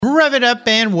Rev it up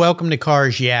and welcome to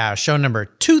Cars Yeah, show number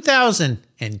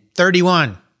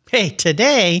 2031. Hey,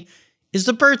 today is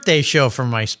the birthday show for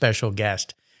my special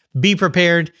guest. Be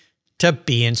prepared to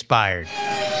be inspired.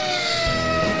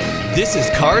 This is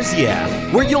Cars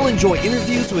Yeah, where you'll enjoy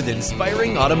interviews with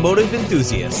inspiring automotive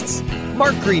enthusiasts.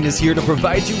 Mark Green is here to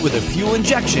provide you with a fuel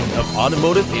injection of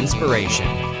automotive inspiration.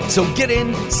 So get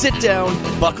in, sit down,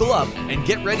 buckle up, and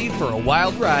get ready for a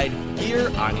wild ride here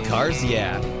on Cars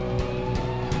Yeah.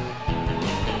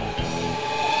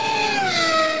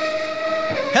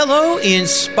 Hello,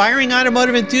 inspiring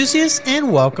automotive enthusiasts,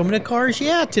 and welcome to Cars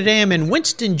Yeah. Today I'm in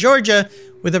Winston, Georgia,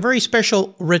 with a very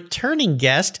special returning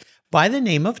guest by the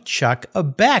name of Chuck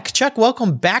Beck. Chuck,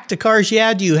 welcome back to Cars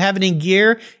Yeah. Do you have it in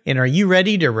gear, and are you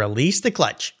ready to release the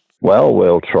clutch? Well,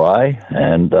 we'll try,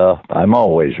 and I'm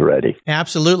always ready.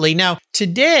 Absolutely. Now,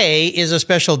 today is a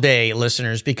special day,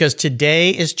 listeners, because today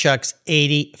is Chuck's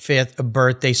 85th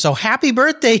birthday. So happy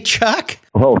birthday, Chuck.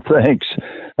 Well, thanks.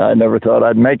 I never thought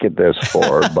I'd make it this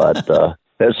far, but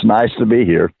it's nice to be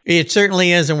here. It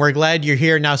certainly is, and we're glad you're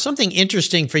here. Now, something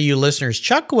interesting for you listeners.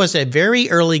 Chuck was a very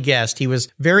early guest. He was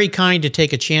very kind to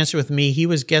take a chance with me. He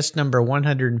was guest number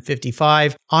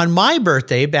 155 on my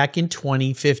birthday back in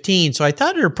 2015. So I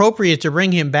thought it appropriate to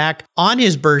bring him back on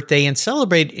his birthday and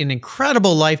celebrate an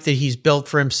incredible life that he's built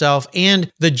for himself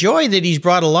and the joy that he's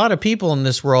brought a lot of people in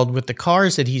this world with the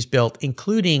cars that he's built,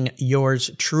 including yours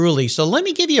truly. So let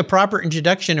me give you a proper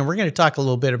introduction, and we're going to talk a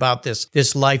little bit about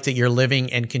this life that you're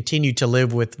living and continue to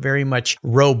live with very much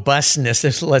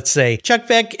robustness, let's say. Chuck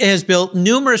Beck has built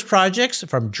numerous projects,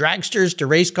 from dragsters to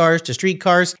race cars to street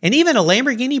cars, and even a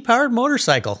Lamborghini-powered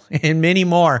motorcycle, and many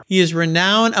more. He is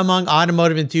renowned among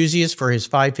automotive enthusiasts for his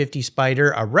 550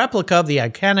 Spider, a replica of the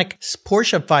iconic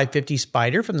Porsche 550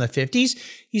 Spider from the 50s.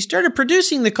 He started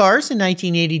producing the cars in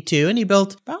 1982, and he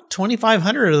built about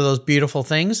 2,500 of those beautiful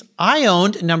things. I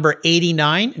owned number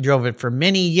 89, drove it for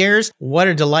many years. What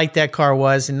a delight that car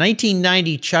was. In 1990,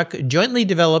 Chuck jointly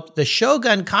developed the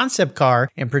Shogun concept car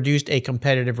and produced a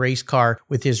competitive race car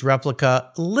with his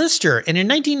replica Lister. And in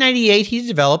 1998, he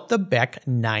developed the Beck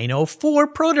 904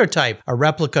 prototype, a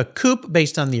replica coupe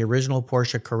based on the original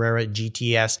Porsche Carrera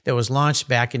GTS that was launched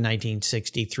back in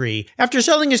 1963. After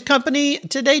selling his company,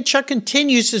 today Chuck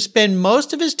continues to spend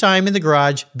most of his time in the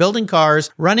garage building cars,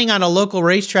 running on a local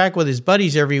racetrack with his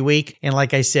buddies every week. And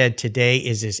like I said, today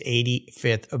is his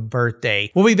 85th birthday.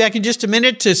 We'll be back in just a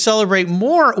minute to celebrate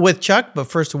more with Chuck,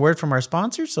 but first a word from our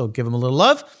sponsor, so give him a little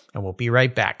love, and we'll be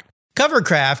right back.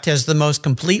 Covercraft has the most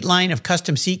complete line of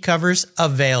custom seat covers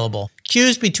available.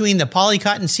 Choose between the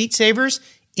Polycotton Seat Savers,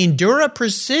 Endura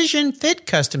Precision Fit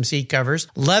custom seat covers,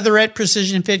 Leatherette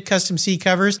Precision Fit custom seat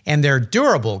covers, and their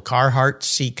durable Carhartt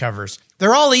seat covers.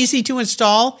 They're all easy to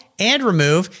install and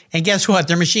remove, and guess what?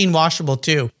 They're machine washable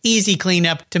too. Easy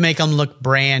cleanup to make them look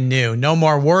brand new. No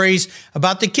more worries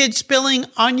about the kids spilling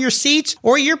on your seats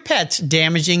or your pets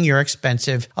damaging your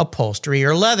expensive upholstery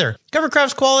or leather.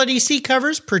 Covercraft's quality seat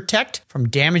covers protect from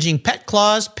damaging pet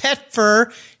claws, pet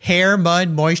fur, hair,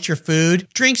 mud, moisture, food,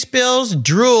 drink spills,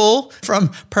 drool from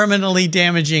permanently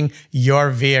damaging your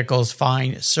vehicle's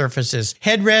fine surfaces.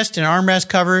 Headrest and armrest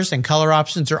covers and color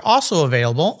options are also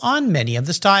available on many of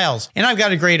the styles. And I've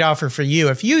got a great offer for you.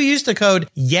 If you use the code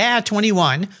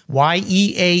YEAH21,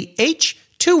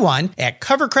 YEAH21 at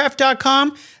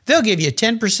covercraft.com, they'll give you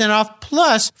 10% off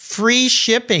plus free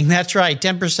shipping. That's right,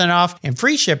 10% off and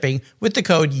free shipping with the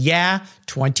code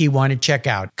YEAH21 at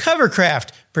checkout. Covercraft,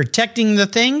 protecting the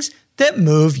things that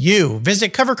move you.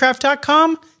 Visit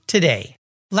covercraft.com today.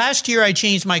 Last year, I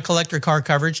changed my collector car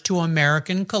coverage to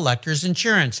American Collectors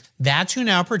Insurance. That's who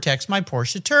now protects my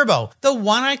Porsche Turbo, the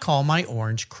one I call my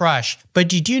Orange Crush. But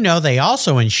did you know they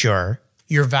also insure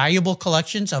your valuable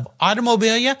collections of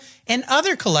automobilia and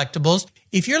other collectibles?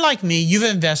 If you're like me, you've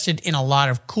invested in a lot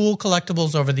of cool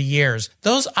collectibles over the years.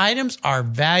 Those items are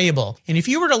valuable. And if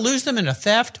you were to lose them in a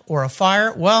theft or a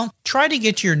fire, well, try to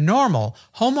get your normal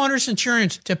homeowner's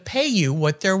insurance to pay you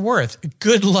what they're worth.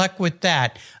 Good luck with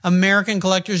that. American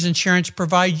Collectors Insurance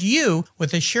provides you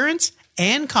with assurance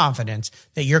and confidence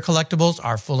that your collectibles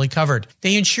are fully covered.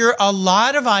 They insure a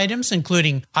lot of items,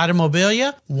 including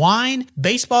automobilia, wine,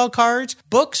 baseball cards,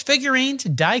 books, figurines,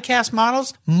 die-cast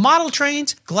models, model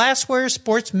trains, glassware,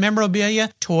 sports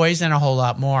memorabilia, toys, and a whole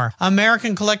lot more.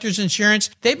 American Collectors Insurance,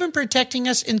 they've been protecting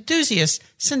us enthusiasts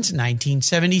since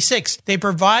 1976. They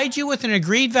provide you with an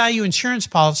agreed value insurance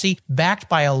policy backed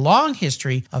by a long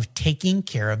history of taking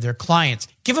care of their clients.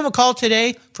 Give them a call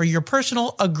today for your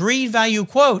personal agreed value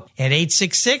quote at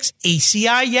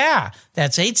 866-ACI-YEAH.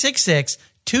 That's 866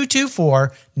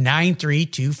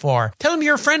 224-9324. Tell them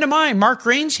you're a friend of mine, Mark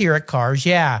Green's here at Cars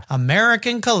Yeah,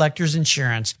 American Collectors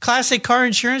Insurance. Classic car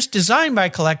insurance designed by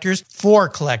collectors for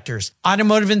collectors.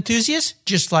 Automotive enthusiasts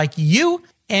just like you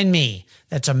and me.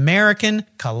 That's American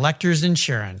Collectors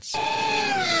Insurance.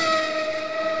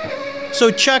 So,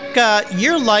 Chuck,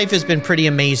 your life has been pretty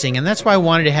amazing, and that's why I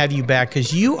wanted to have you back,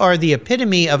 because you are the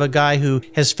epitome of a guy who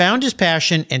has found his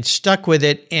passion and stuck with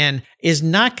it and is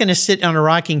not going to sit on a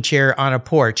rocking chair on a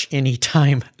porch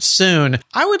anytime soon.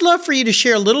 I would love for you to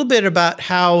share a little bit about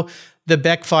how the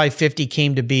Beck 550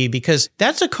 came to be, because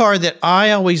that's a car that I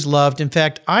always loved. In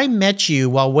fact, I met you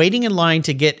while waiting in line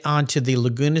to get onto the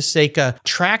Laguna Seca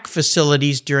track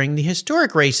facilities during the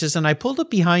historic races, and I pulled up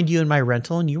behind you in my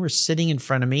rental, and you were sitting in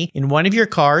front of me in one of your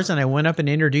cars, and I went up and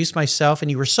introduced myself,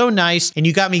 and you were so nice, and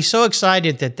you got me so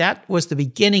excited that was the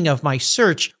beginning of my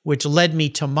search, which led me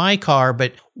to my car.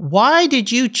 But why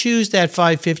did you choose that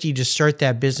 550 to start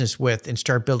that business with and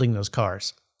start building those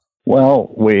cars?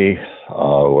 Well, we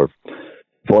were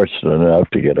fortunate enough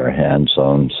to get our hands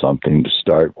on something to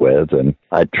start with, and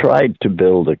I tried to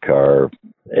build a car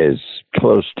as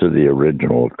close to the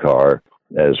original car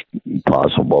as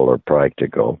possible or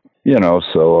practical.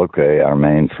 Our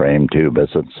main frame tube is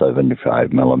at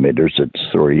 75 millimeters, it's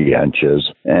 3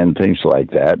 inches, and things like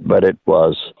that, but it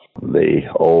was the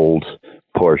old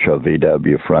Porsche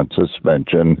VW front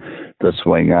suspension, the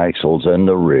swing axles in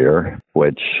the rear,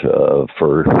 which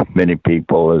for many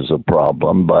people is a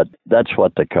problem, but that's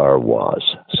what the car was.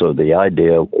 So the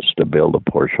idea was to build a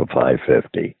Porsche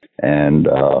 550. And,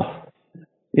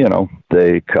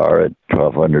 the car at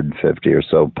 1,250 or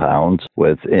so pounds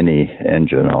with any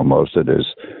engine almost, it is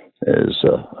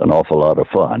an awful lot of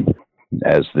fun.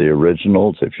 As the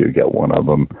originals, if you get one of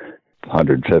them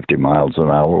 150 miles an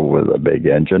hour with a big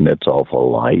engine, it's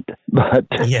awful light. But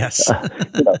yes,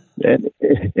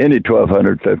 any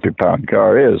 1,250-pound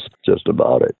car is just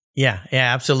about it. Yeah,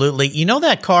 absolutely.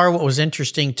 That car, what was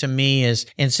interesting to me is,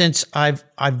 and since I've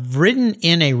ridden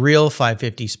in a real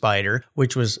 550 Spider,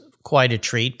 which was quite a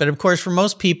treat. But of course, for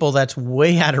most people, that's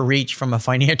way out of reach from a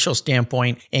financial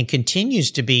standpoint and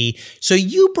continues to be. So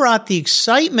you brought the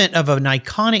excitement of an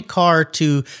iconic car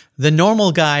to the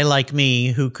normal guy like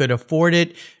me who could afford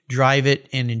it, drive it,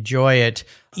 and enjoy it.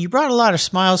 You brought a lot of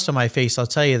smiles to my face, I'll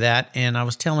tell you that. And I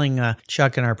was telling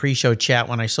Chuck in our pre-show chat,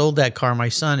 when I sold that car, my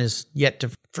son is yet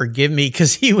to forgive me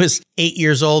because he was 8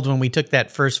 years old when we took that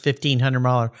first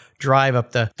 1,500-mile drive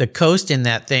up the coast in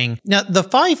that thing. Now, the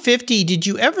 550, did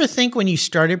you ever think when you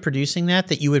started producing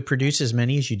that you would produce as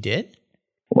many as you did?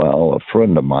 Well, a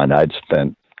friend of mine, I'd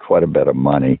spent quite a bit of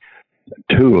money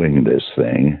tooling this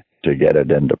thing to get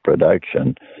it into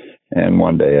production. And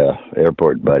one day, a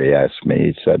airport buddy asked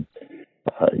me, he said,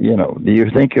 do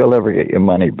you think you'll ever get your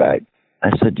money back?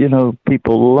 I said,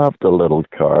 people love the little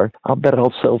car. I'll bet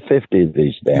I'll sell 50 of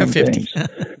these damn 50. Things.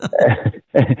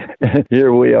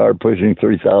 Here we are pushing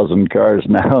 3,000 cars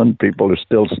now, and people are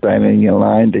still standing in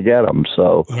line to get them.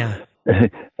 So yeah.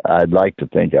 I'd like to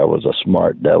think I was a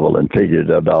smart devil and figured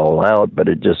it all out, but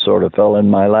it just sort of fell in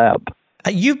my lap.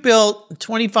 You built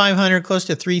 2,500, close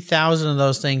to 3,000 of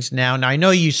those things now. Now, I know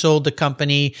you sold the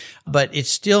company, but it's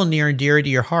still near and dear to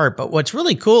your heart. But what's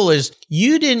really cool is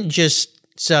you didn't just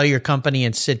sell your company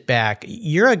and sit back.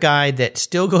 You're a guy that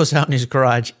still goes out in his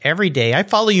garage every day. I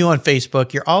follow you on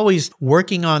Facebook. You're always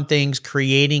working on things,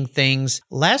 creating things.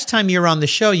 Last time you were on the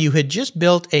show, you had just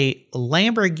built a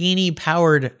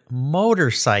Lamborghini-powered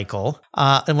motorcycle.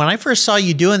 And when I first saw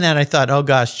you doing that, I thought, oh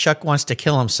gosh, Chuck wants to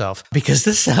kill himself because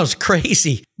this sounds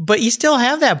crazy. But you still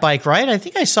have that bike, right? I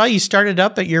think I saw you started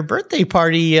up at your birthday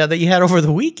party that you had over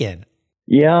the weekend.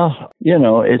 Yeah,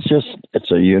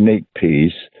 it's a unique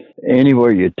piece.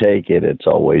 Anywhere you take it, it's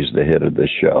always the hit of the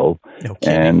show. No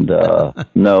kidding. And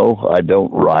no, I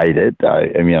don't ride it.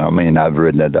 I've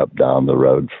ridden it up down the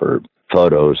road for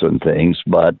photos and things,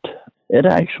 but it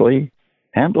actually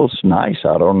handles nice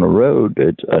out on the road.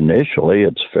 Initially,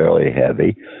 it's fairly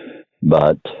heavy,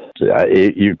 but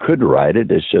you could ride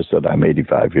it. It's just that I'm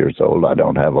 85 years old. I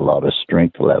don't have a lot of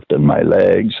strength left in my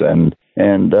legs, and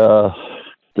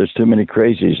there's too many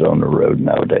crazies on the road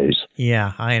nowadays.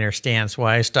 Yeah, I understand. That's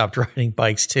why I stopped riding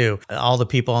bikes too. All the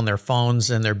people on their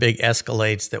phones and their big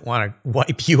Escalades that want to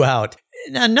wipe you out.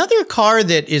 Another car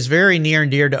that is very near and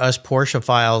dear to us Porsche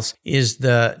files is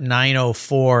the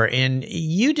 904. And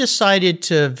you decided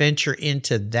to venture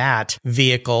into that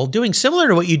vehicle, doing similar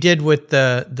to what you did with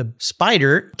the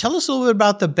Spider. Tell us a little bit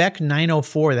about the Beck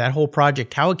 904, that whole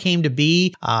project, how it came to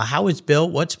be, how it's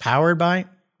built, what's powered by.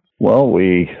 Well,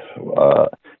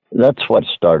 that's what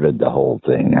started the whole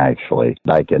thing, actually.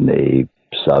 Back in the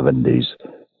 70s,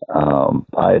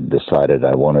 I had decided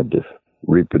I wanted to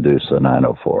reproduce the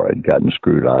 904. I'd gotten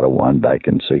screwed out of one back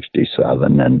in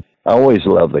 67, and I always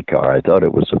loved the car. I thought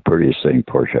it was the prettiest thing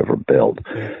Porsche ever built.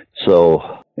 So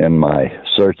in my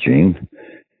searching,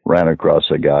 ran across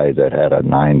a guy that had a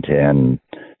 910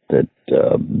 that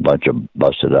bunch of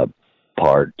busted up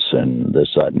parts and this,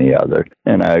 that, and the other.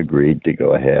 And I agreed to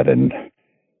go ahead and,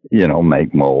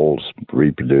 make molds,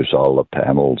 reproduce all the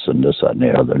panels and this, that, and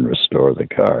the other, and restore the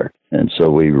car. And so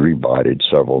we rebodied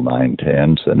several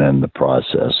 910s, and in the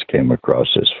process came across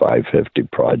this 550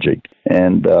 project,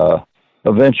 and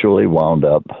eventually wound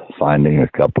up finding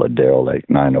a couple of derelict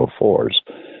 904s.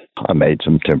 I made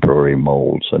some temporary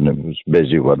molds, and it was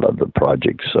busy with other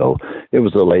projects. So it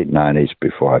was the late 90s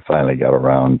before I finally got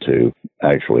around to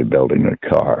actually building a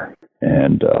car.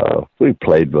 And we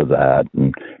played with that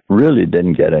and really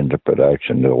didn't get into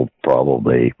production until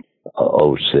probably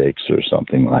 06 or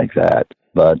something like that.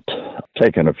 But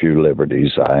taking a few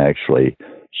liberties, I actually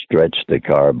stretched the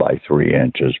car by 3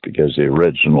 inches because the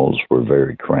originals were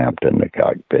very cramped in the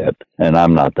cockpit. And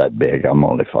I'm not that big. I'm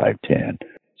only 5'10".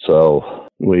 So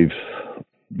we've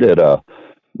did a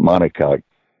monocoque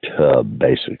tub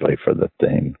basically for the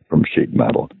thing from sheet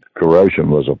metal. Corrosion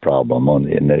was a problem on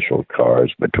the initial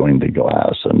cars between the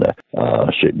glass and the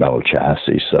sheet metal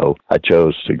chassis. So I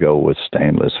chose to go with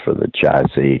stainless for the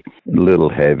chassis, a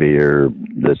little heavier,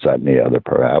 this, that, and the other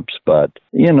perhaps. But,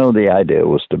 the idea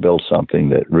was to build something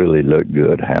that really looked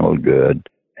good, handled good,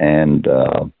 and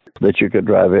that you could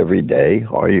drive every day,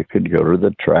 or you could go to the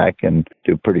track and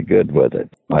do pretty good with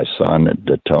it. My son at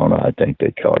Daytona, I think they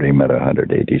caught him at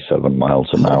 187 miles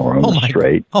an hour on the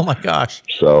straight. Oh, my gosh.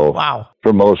 So wow.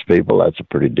 For most people, that's a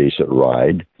pretty decent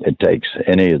ride. It takes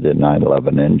any of the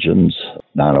 911 engines,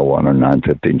 901 or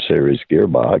 915 series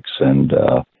gearbox, and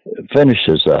it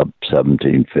finishes up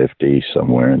 1750,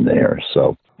 somewhere in there.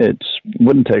 So it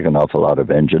wouldn't take an awful lot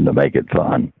of engine to make it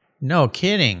fun. No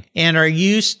kidding. And are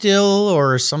you still,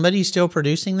 or somebody still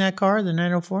producing that car, the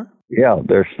 904? Yeah,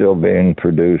 they're still being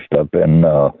produced up in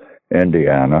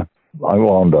Indiana. I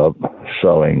wound up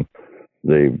selling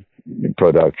the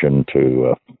production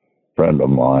to a friend of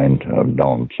mine I've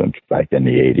known since back in the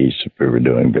 80s. We were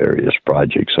doing various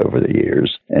projects over the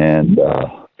years. And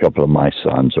a couple of my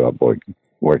sons are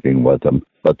working with them.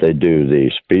 But they do the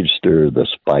Speedster, the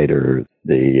Spider,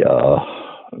 the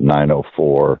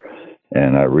 904,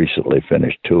 and I recently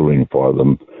finished tooling for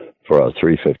them for a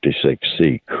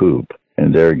 356C coupe.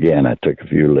 And there again, I took a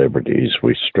few liberties.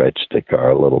 We stretched the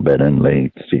car a little bit in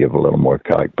length to give a little more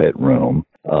cockpit room.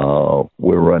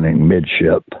 We're running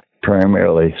midship,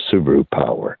 primarily Subaru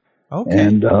power. Okay.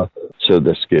 And so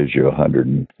this gives you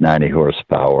 190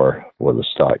 horsepower with a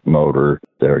stock motor.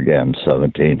 There again,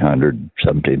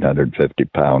 1,750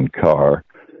 pound car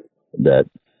that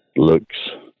looks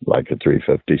like a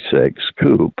 356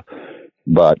 coupe.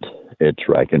 But it's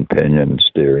rack and pinion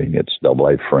steering, it's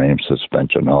AA frame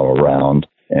suspension all around,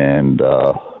 and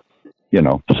so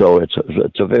it's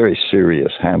a very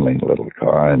serious handling little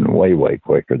car and way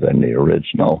quicker than the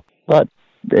original. But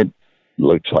it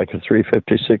looks like a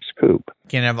 356 coupe. You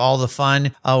can have all the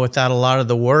fun without a lot of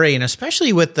the worry, and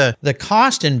especially with the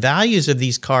cost and values of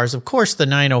these cars. Of course, the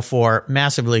 904,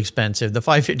 massively expensive. The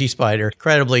 550 Spider,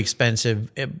 incredibly expensive.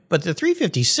 But the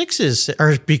 356s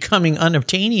are becoming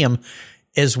unobtainium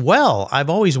as well. I've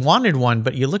always wanted one,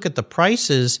 but you look at the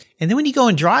prices, and then when you go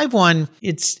and drive one,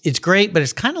 it's great, but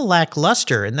it's kind of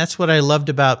lackluster. And that's what I loved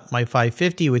about my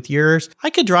 550 with yours. I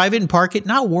could drive it and park it,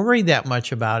 not worry that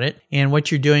much about it. And what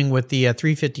you're doing with the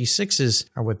 356s,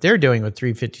 or what they're doing with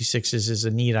 356s, is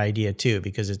a neat idea too,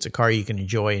 because it's a car you can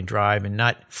enjoy and drive and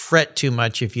not fret too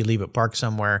much if you leave it parked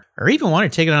somewhere, or even want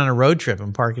to take it on a road trip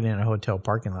and park it in a hotel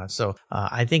parking lot. So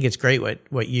I think it's great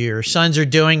what your sons are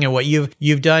doing and what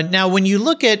you've done. Now, when you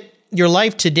look at your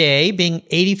life today, being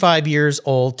 85 years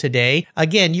old today,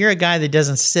 again, you're a guy that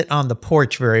doesn't sit on the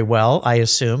porch very well, I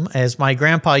assume. As my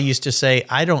grandpa used to say,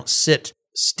 I don't sit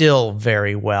still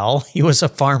very well. He was a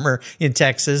farmer in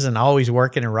Texas and always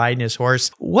working and riding his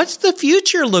horse. What's the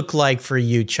future look like for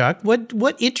you, Chuck?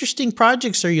 What interesting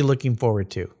projects are you looking forward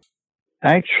to?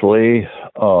 Actually,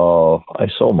 I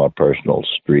sold my personal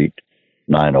street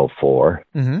 904,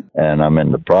 and I'm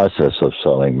in the process of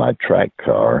selling my track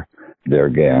car. There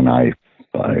again, I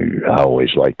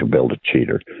always like to build a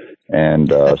cheater. And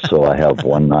so I have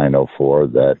one 904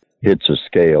 that hits the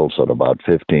scales at about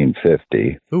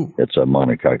 1550. Ooh. It's a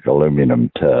monocoque aluminum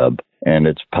tub, and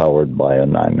it's powered by a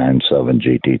 997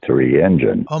 GT3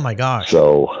 engine. Oh, my gosh.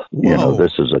 So, Whoa.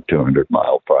 this is a 200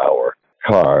 mile per hour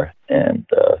car. And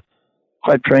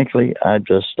quite frankly,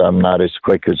 I'm not as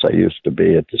quick as I used to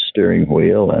be at the steering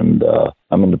wheel, and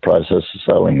I'm in the process of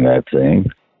selling that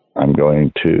thing. I'm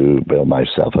going to build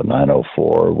myself a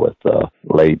 904 with a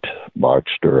late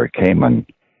Boxster Cayman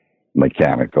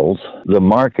mechanicals. The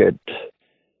market,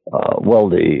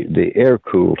 the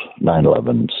air-cooled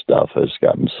 911 stuff has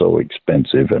gotten so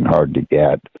expensive and hard to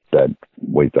get that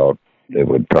we thought it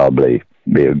would probably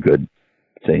be a good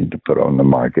thing to put on the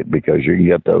market because you can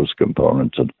get those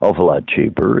components an awful lot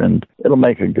cheaper and it'll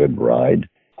make a good ride.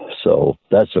 So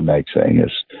that's the next thing,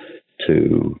 is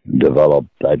to develop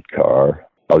that car.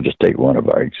 I'll just take one of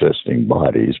our existing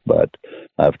bodies, but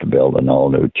I have to build an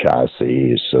all-new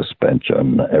chassis,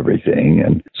 suspension, everything.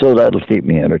 And so that'll keep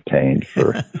me entertained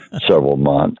for several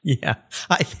months. Yeah,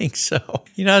 I think so.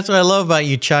 That's what I love about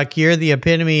you, Chuck. You're the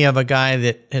epitome of a guy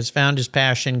that has found his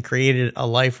passion, created a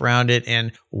life around it,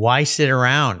 and why sit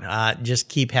around? Just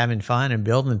keep having fun and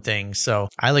building things. So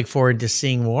I look forward to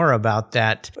seeing more about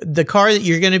that. The car that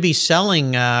you're going to be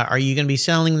selling, are you going to be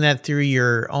selling that through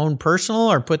your own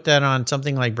personal or put that on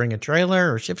something like Bring a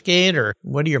Trailer or ShiftGate, or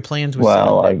what are your plans with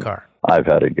selling that car? I've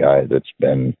had a guy that's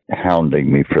been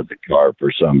hounding me for the car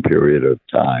for some period of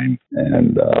time,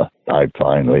 and I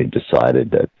finally decided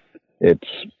that it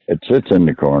sits in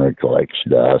the corner, collects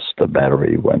dust, the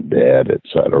battery went dead,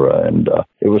 etc., and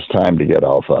it was time to get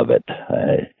off of it.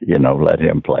 Let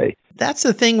him play. That's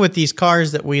the thing with these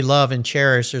cars that we love and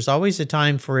cherish. There's always a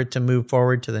time for it to move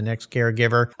forward to the next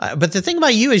caregiver. But the thing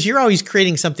about you is you're always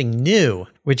creating something new,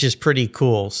 which is pretty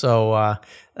cool. So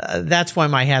that's why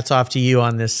my hat's off to you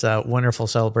on this wonderful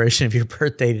celebration of your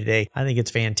birthday today. I think it's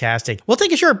fantastic. We'll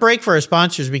take a short break for our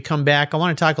sponsors. As we come back, I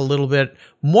want to talk a little bit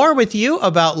more with you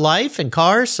about life and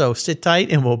cars. So sit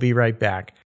tight and we'll be right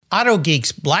back.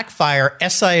 AutoGeek's Blackfire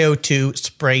SiO2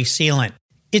 Spray Sealant.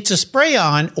 It's a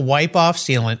spray-on, wipe-off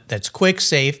sealant that's quick,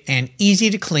 safe, and easy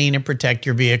to clean and protect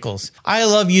your vehicles. I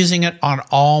love using it on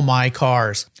all my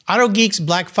cars. AutoGeek's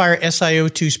Blackfire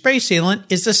SiO2 Spray Sealant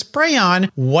is a spray-on,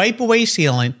 wipe-away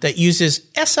sealant that uses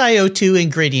SiO2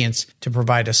 ingredients to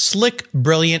provide a slick,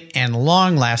 brilliant, and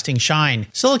long-lasting shine.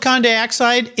 Silicon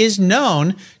dioxide is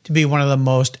known to be one of the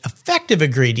most effective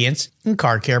ingredients in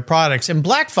car care products, and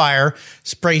Blackfire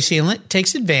Spray Sealant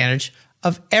takes advantage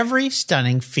of every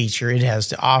stunning feature it has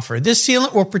to offer. This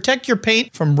sealant will protect your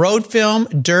paint from road film,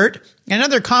 dirt, and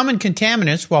other common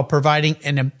contaminants while providing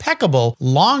an impeccable,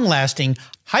 long-lasting,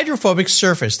 hydrophobic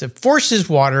surface that forces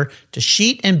water to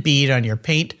sheet and bead on your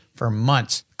paint for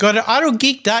months. Go to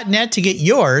autogeek.net to get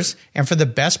yours and for the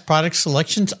best product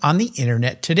selections on the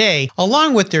internet today,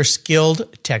 along with their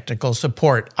skilled technical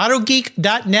support.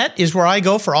 Autogeek.net is where I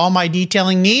go for all my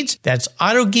detailing needs. That's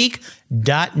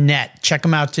autogeek.net. Check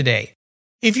them out today.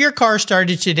 If your car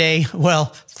started today, well,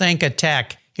 thank a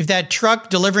tech. If that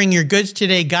truck delivering your goods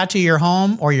today got to your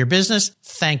home or your business,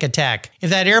 thank a tech.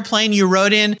 If that airplane you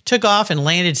rode in took off and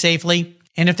landed safely,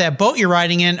 and if that boat you're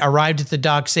riding in arrived at the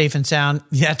dock safe and sound,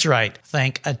 that's right,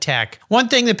 thank a tech. One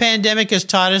thing the pandemic has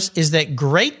taught us is that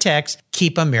great techs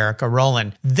keep America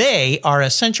rolling. They are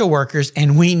essential workers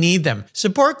and we need them.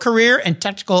 Support career and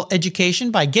technical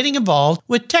education by getting involved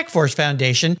with TechForce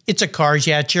Foundation. It's a Cars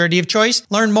Yeah charity of choice.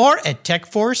 Learn more at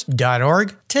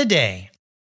techforce.org today.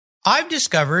 I've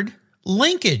discovered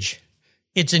Linkage.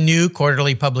 It's a new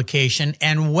quarterly publication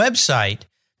and website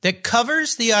that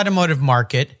covers the automotive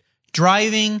market,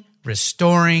 driving,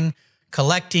 restoring,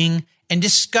 collecting, and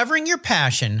discovering your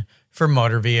passion for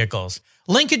motor vehicles.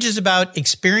 Linkage is about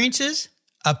experiences,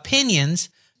 opinions,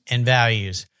 and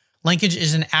values. Linkage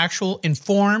is an actual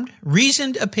informed,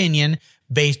 reasoned opinion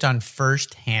based on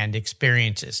first-hand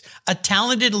experiences. A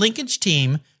talented Linkage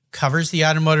team covers the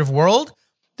automotive world,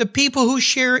 the people who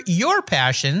share your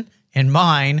passion and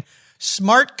mine,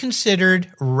 smart,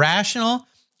 considered, rational,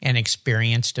 and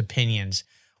experienced opinions.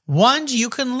 Ones you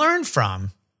can learn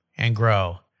from and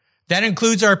grow. That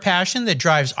includes our passion that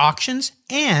drives auctions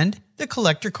and the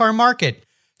collector car market.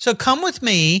 So come with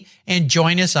me and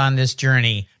join us on this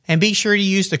journey. And be sure to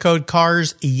use the code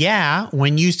CARSYEAH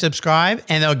when you subscribe,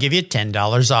 and they'll give you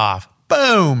 $10 off.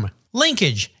 Boom!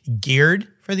 Linkage, geared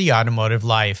for the automotive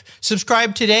life.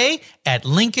 Subscribe today at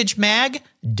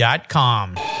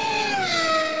linkagemag.com.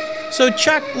 So,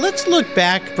 Chuck, let's look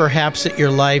back perhaps at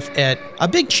your life at a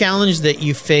big challenge that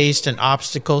you faced, an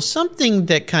obstacle, something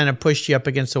that kind of pushed you up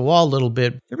against the wall a little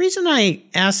bit. The reason I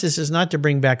ask this is not to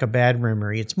bring back a bad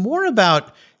memory. It's more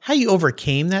about how you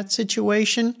overcame that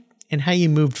situation and how you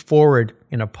moved forward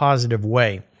in a positive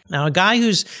way. Now, a guy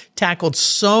who's tackled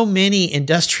so many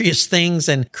industrious things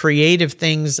and creative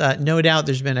things, no doubt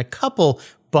there's been a couple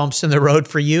bumps in the road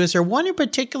for you. Is there one in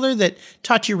particular that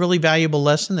taught you a really valuable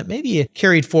lesson that maybe you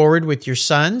carried forward with your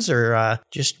sons or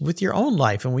just with your own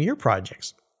life and with your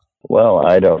projects? Well,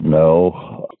 I don't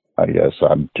know. I guess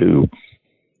I'm too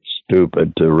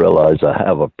stupid to realize I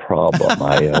have a problem.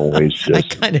 I always just I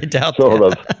kind of doubt sort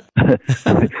that.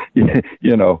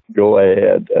 of, go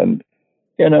ahead. And,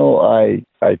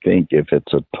 I think if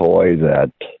it's a toy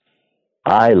that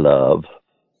I love,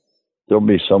 there'll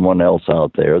be someone else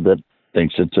out there that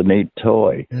thinks it's a neat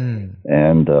toy.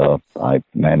 And I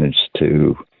managed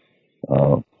to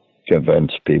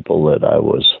convince people that I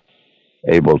was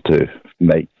able to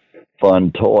make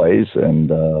fun toys, and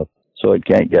so it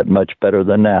can't get much better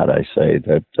than that. I say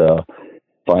that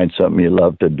find something you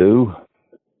love to do,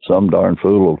 some darn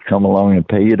fool will come along and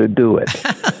pay you to do it.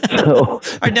 So,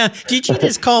 now, did you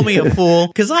just call me a fool?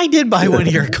 Because I did buy one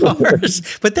of your cars,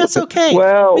 but that's okay.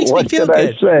 Well, Makes what me feel can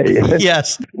good. I say?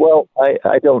 Yes. Well,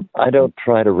 I don't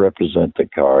try to represent the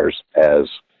cars as,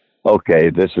 okay,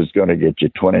 this is going to get you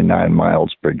 29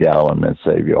 miles per gallon and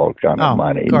save you all kind of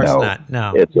money. Of course not.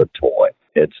 No. It's a toy.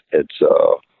 It's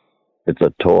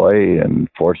a toy, and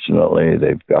fortunately,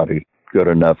 they've got a good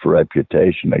enough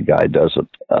reputation. A guy doesn't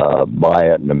buy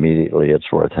it and immediately it's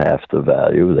worth half the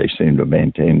value. They seem to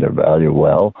maintain their value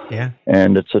well. Yeah.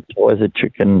 And it's a toy that you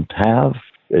can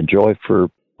enjoy for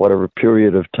whatever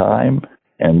period of time,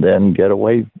 and then get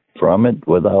away from it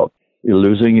without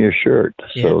losing your shirt.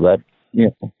 Yeah. So that,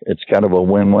 it's kind of a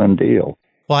win-win deal.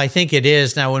 Well, I think it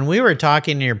is. Now, when we were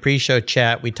talking in your pre-show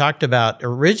chat, we talked about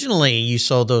originally you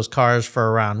sold those cars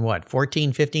for around what,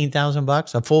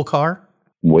 $14,000-$15,000, a full car?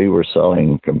 We were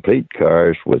selling complete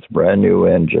cars with brand new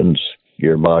engines,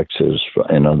 gearboxes.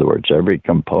 In other words, every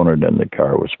component in the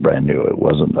car was brand new. It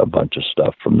wasn't a bunch of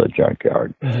stuff from the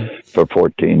junkyard for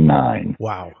 $14,900.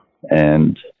 Wow.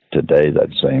 And today, that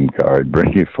same car would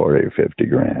bring you $40,000 or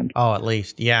 $50,000. Oh, at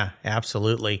least. Yeah,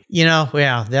 absolutely.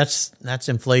 That's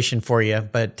inflation for you,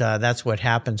 but that's what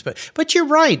happens. But you're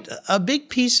right. A big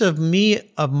piece of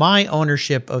my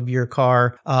ownership of your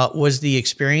car was the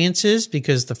experiences,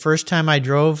 because the first time I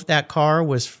drove that car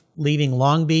was leaving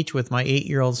Long Beach with my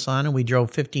 8-year-old son, and we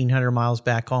drove 1,500 miles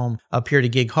back home up here to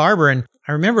Gig Harbor. And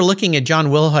I remember looking at John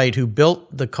Wilhite, who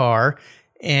built the car,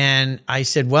 and I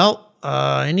said, well,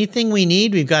 anything we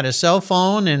need, we've got a cell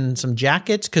phone and some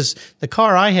jackets, because the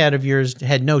car I had of yours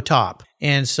had no top.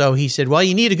 And so he said, well,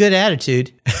 you need a good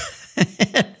attitude.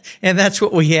 And that's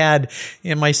what we had.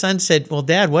 And my son said, well,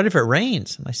 Dad, what if it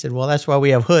rains? And I said, well, that's why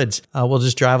we have hoods. We'll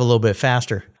just drive a little bit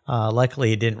faster.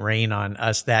 Luckily, it didn't rain on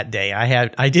us that day.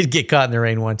 I did get caught in the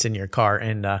rain once in your car,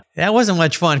 and that wasn't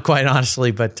much fun, quite honestly,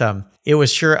 but it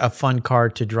was sure a fun car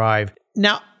to drive.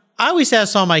 Now, I always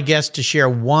ask all my guests to share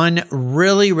one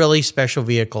really, really special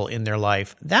vehicle in their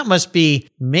life. That must be,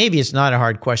 maybe it's not a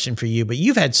hard question for you, but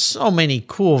you've had so many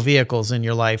cool vehicles in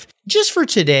your life. Just for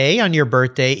today, on your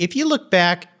birthday, if you look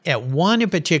back at one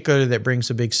in particular that brings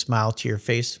a big smile to your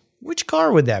face, which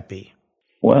car would that be?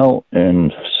 Well,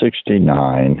 in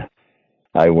 '69,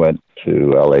 I went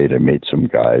to L.A. to meet some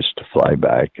guys to fly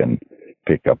back and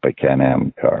pick up a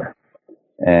Can-Am car.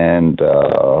 And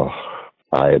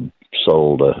I had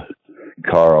sold a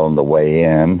car on the way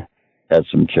in, had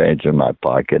some change in my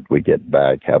pocket. We get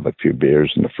back, have a few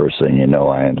beers, and the first thing you know,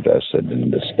 I invested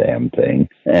in this damn thing.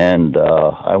 And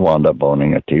I wound up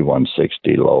owning a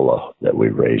T160 Lola that we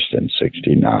raced in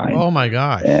 '69. Oh, my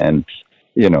gosh. And,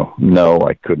 no,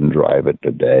 I couldn't drive it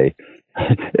today.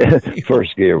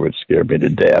 First gear would scare me to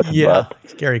death. Yeah, but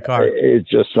scary car. It's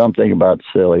just something about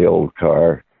silly old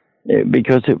car,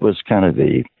 because it was kind of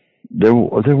there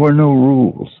were no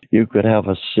rules. You could have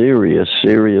a serious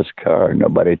car.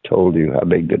 Nobody told you how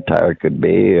big the tire could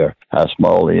be or how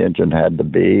small the engine had to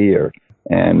be,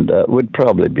 and it would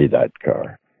probably be that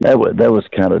car. That was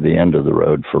kind of the end of the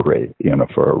road for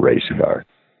a race car.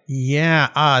 Yeah,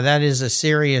 that is a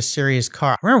serious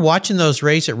car. I remember watching those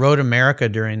race at Road America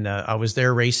I was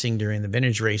there racing during the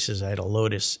vintage races. I had a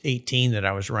Lotus 18 that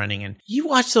I was running, and you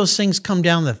watch those things come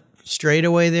down the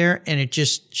straightaway there, and it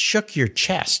just shook your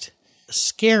chest.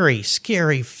 Scary,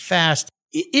 fast.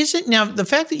 Now, the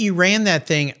fact that you ran that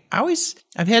thing,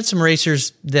 I've had some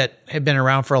racers that have been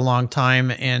around for a long time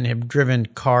and have driven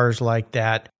cars like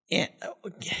that. And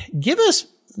give us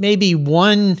maybe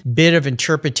one bit of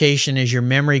interpretation as your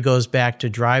memory goes back to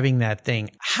driving that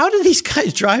thing. How do these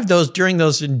guys drive those during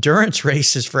those endurance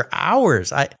races for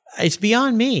hours? It's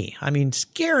beyond me. I mean,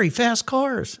 scary, fast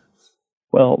cars.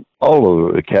 Well, all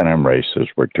of the Can-Am races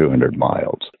were 200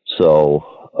 miles. So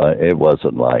it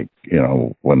wasn't like,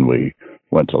 when we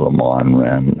went to Le Mans and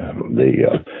ran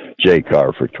the J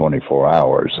car for 24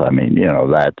 hours. I mean,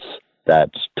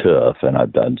 that's tough. And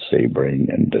I've done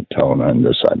Sebring and Daytona and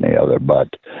this, that, and the other. But,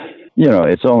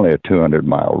 it's only a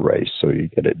 200-mile race, so you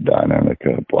get it done in a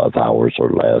couple of hours or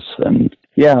less. And,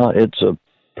 yeah, it's a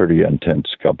pretty intense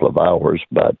couple of hours,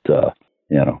 but,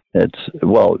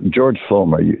 Well, George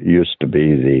Fulmer used to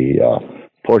be the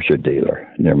Porsche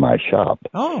dealer near my shop.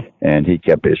 Oh. And he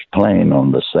kept his plane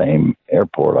on the same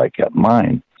airport I kept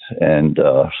mine. And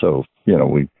so,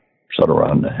 we sat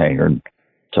around the hangar and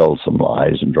told some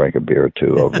lies and drank a beer or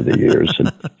two over the years.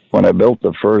 And when I built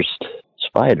the first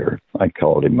Spider, I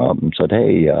called him up and said,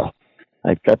 hey,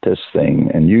 I've got this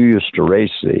thing, and you used to race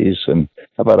these, and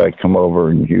how about I come over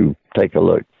and you take a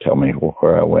look, tell me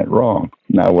where I went wrong.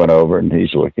 And I went over, and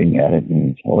he's looking at it,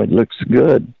 and, it looks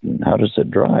good. And how does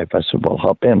it drive? I said, well,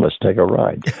 hop in, let's take a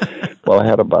ride. Well, I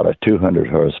had about a 200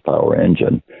 horsepower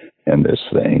engine in this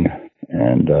thing,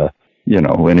 and,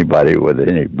 anybody with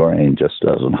any brain just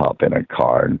doesn't hop in a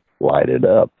car and light it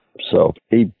up. So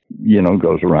he,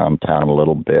 goes around town a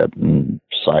little bit and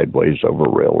sideways over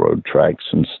railroad tracks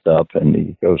and stuff. And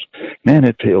he goes, man,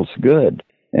 it feels good.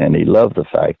 And he loved the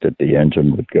fact that the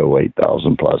engine would go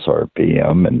 8,000 plus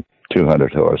RPM and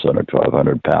 200 horse on a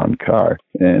 1,200 pound car.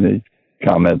 And his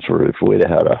comments were, if we'd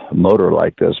had a motor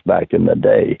like this back in the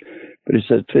day. But he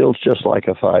said, it feels just like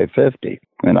a 550.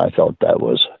 And I thought that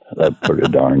was pretty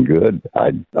darn good.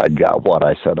 I'd got what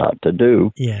I set out to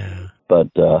do. Yeah. But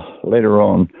later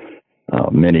on,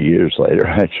 many years later,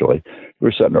 actually, we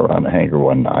were sitting around the hangar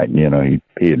one night, and,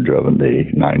 he had driven the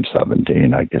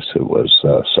 917. I guess it was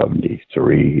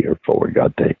 73 or 4. We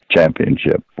got the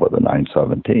championship for the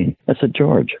 917. I said,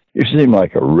 George, you seem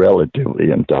like a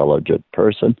relatively intelligent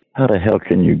person. How the hell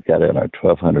can you get in a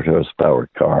 1,200 horsepower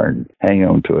car and hang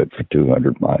on to it for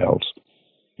 200 miles?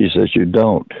 He says, you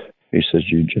don't. He says,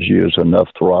 you just use enough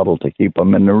throttle to keep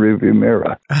them in the rearview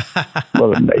mirror.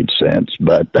 Well, it made sense,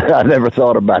 but I never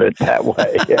thought about it that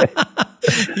way.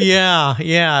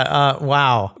 Yeah.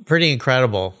 Wow. Pretty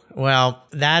incredible. Well,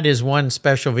 that is one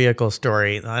special vehicle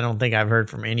story I don't think I've heard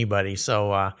from anybody.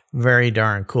 So very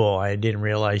darn cool. I didn't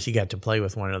realize you got to play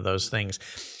with one of those things.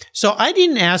 So I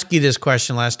didn't ask you this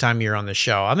question last time you were on the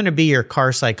show. I'm going to be your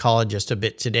car psychologist a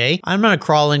bit today. I'm going to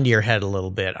crawl into your head a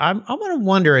little bit. I'm going to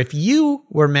wonder if you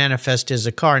were manifest as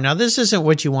a car. Now, this isn't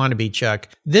what you want to be, Chuck.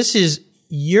 This is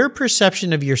your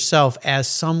perception of yourself as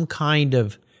some kind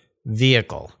of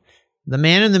vehicle. The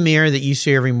man in the mirror that you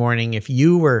see every morning, if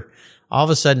you were all of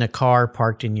a sudden a car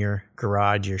parked in your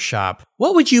garage, your shop,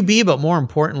 what would you be, but more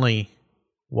importantly,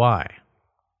 why?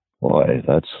 Boy,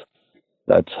 that's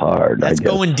hard. That's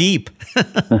going deep.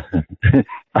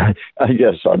 I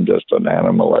guess I'm just an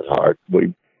animal at heart.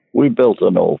 We built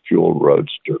an old fuel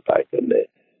roadster back in the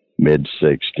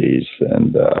mid-'60s,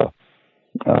 and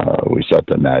we set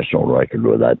the national record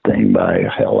with that thing by,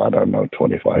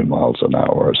 25 miles an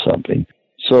hour or something.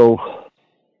 So,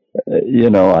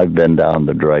 I've been down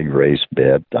the drag race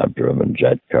bit. I've driven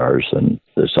jet cars and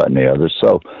this, that, and the other.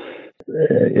 So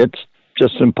it's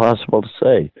just impossible to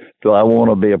say. Do I want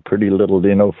to be a pretty little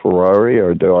Dino Ferrari,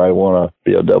 or do I want to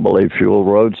be a AA fuel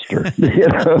roadster?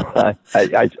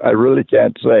 I really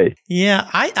can't say. Yeah,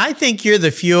 I think you're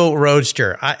the fuel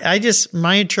roadster. I just,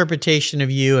 my interpretation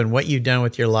of you and what you've done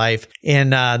with your life,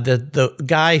 and the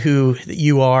guy who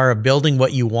you are, building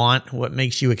what you want, what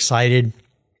makes you excited,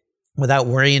 without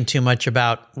worrying too much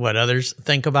about what others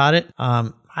think about it.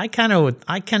 I kind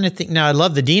of think, now I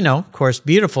love the Dino, of course,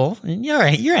 beautiful. And you're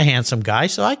a handsome guy,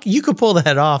 so you could pull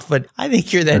that off, but I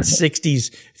think you're that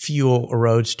 60s fuel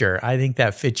roadster. I think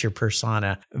that fits your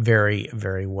persona very,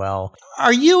 very well.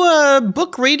 Are you a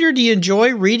book reader? Do you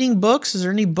enjoy reading books? Is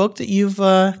there any book that you've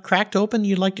cracked open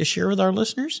you'd like to share with our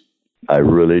listeners? I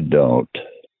really don't.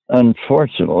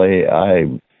 Unfortunately,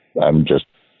 I'm just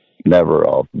never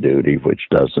off duty, which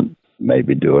doesn't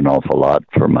maybe do an awful lot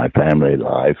for my family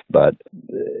life,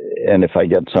 and if I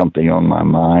get something on my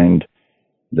mind,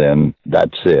 then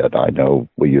that's it. I know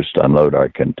we used to unload our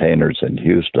containers in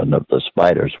Houston of the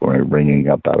Spiders when we were bringing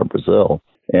up out of Brazil,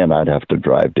 and I'd have to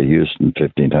drive to Houston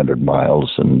 1,500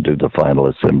 miles and do the final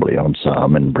assembly on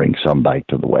some and bring some back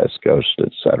to the West Coast,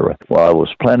 etc. While I was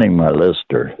planning my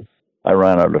Lister, I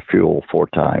ran out of fuel 4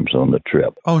 times on the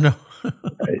trip. Oh, no.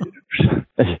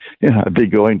 I'd be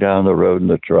going down the road in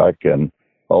the truck, and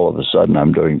all of a sudden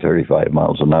I'm doing 35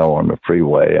 miles an hour on the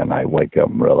freeway, and I wake up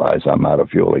and realize I'm out of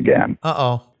fuel again.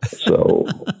 Uh-oh. So,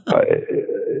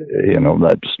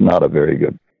 that's not a very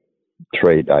good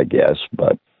trait, I guess,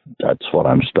 but that's what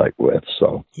I'm stuck with.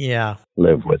 So yeah,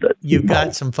 live with it. You've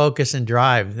got some focus and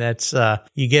drive. That's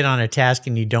you get on a task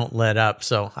and you don't let up.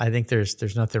 So I think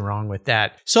there's nothing wrong with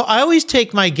that. So I always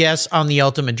take my guests on the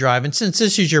ultimate drive. And since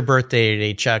this is your birthday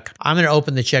today, Chuck, I'm going to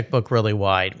open the checkbook really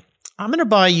wide. I'm going to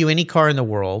buy you any car in the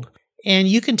world, and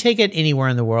you can take it anywhere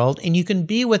in the world, and you can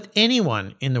be with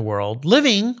anyone in the world,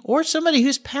 living or somebody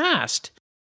who's passed.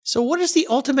 So what does the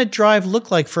ultimate drive look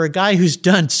like for a guy who's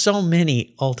done so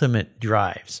many ultimate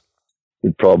drives?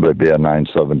 it'd probably be a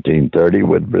 91730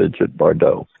 with Bridget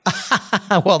Bardot.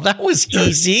 Well, that was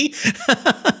easy.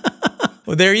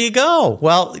 Well, there you go.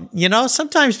 Well,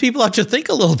 sometimes people have to think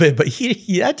a little bit, but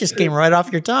that just came right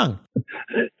off your tongue.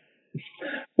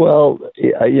 Well,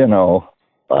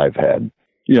 I've had,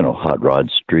 hot rod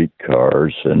street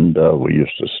cars, and we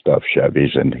used to stuff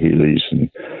Chevys and Healey's,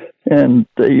 and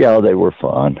they were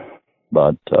fun.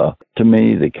 But to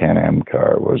me, the Can-Am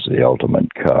car was the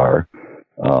ultimate car.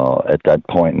 At that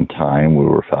point in time, we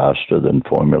were faster than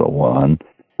Formula One,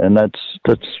 and that's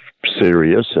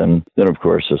serious. And then, of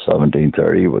course, the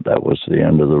 1730, that was the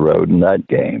end of the road in that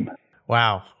game.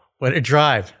 Wow. What a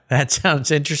drive. That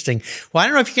sounds interesting. Well, I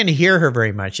don't know if you're going to hear her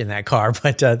very much in that car,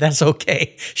 but that's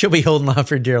okay. She'll be holding on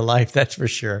for dear life, that's for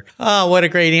sure. Oh, what a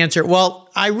great answer.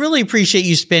 Well, I really appreciate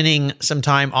you spending some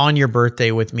time on your birthday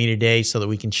with me today so that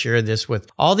we can share this with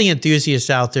all the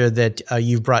enthusiasts out there that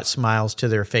you've brought smiles to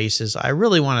their faces. I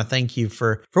really want to thank you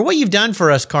for what you've done for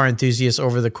us car enthusiasts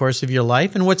over the course of your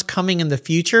life and what's coming in the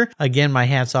future. Again, my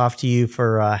hat's off to you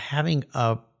for having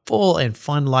a full and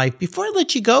fun life. Before I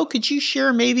let you go, could you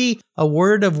share maybe a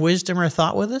word of wisdom or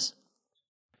thought with us?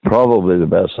 Probably the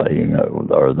best thing,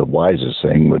 or the wisest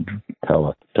thing, would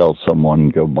tell someone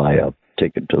go buy a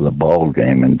ticket to the ball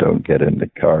game and don't get in the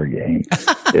car game.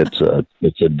 It's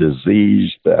a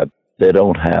disease that they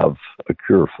don't have a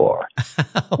cure for,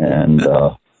 and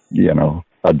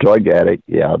a drug addict,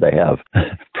 they have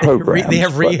programs. They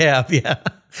have rehab, yeah.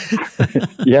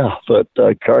 Yeah, but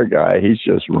a car guy, he's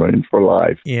just ruined for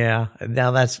life. Yeah,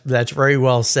 now that's very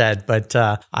well said, but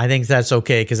I think that's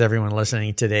okay because everyone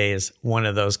listening today is one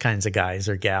of those kinds of guys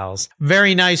or gals.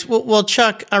 Very nice. Well,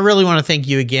 Chuck, I really want to thank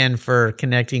you again for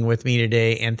connecting with me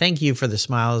today, and thank you for the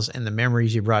smiles and the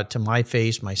memories you brought to my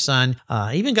face, my son.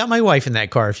 I even got my wife in that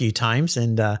car a few times,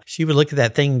 and she would look at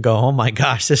that thing and go, oh my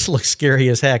gosh, this looks scary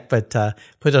as heck, but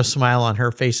put a smile on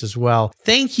her face as well.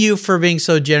 Thank you for being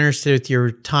so generous with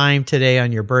your time today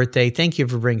on your birthday. Thank you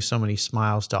for bringing so many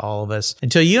smiles to all of us.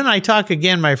 Until you and I talk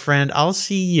again, my friend, I'll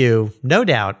see you, no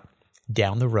doubt,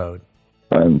 down the road.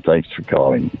 And thanks for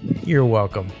calling. You're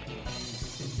welcome.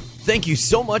 Thank you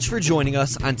so much for joining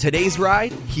us on today's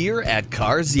ride here at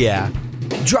Cars Yeah.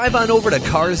 Drive on over to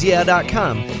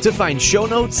carsyeah.com to find show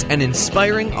notes and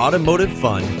inspiring automotive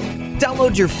fun.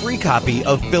 Download your free copy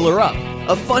of Filler Up,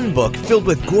 a fun book filled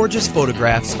with gorgeous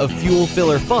photographs of fuel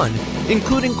filler fun,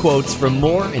 including quotes from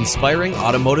more inspiring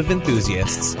automotive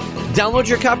enthusiasts. Download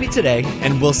your copy today,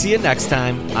 and we'll see you next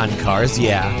time on Cars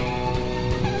Yeah.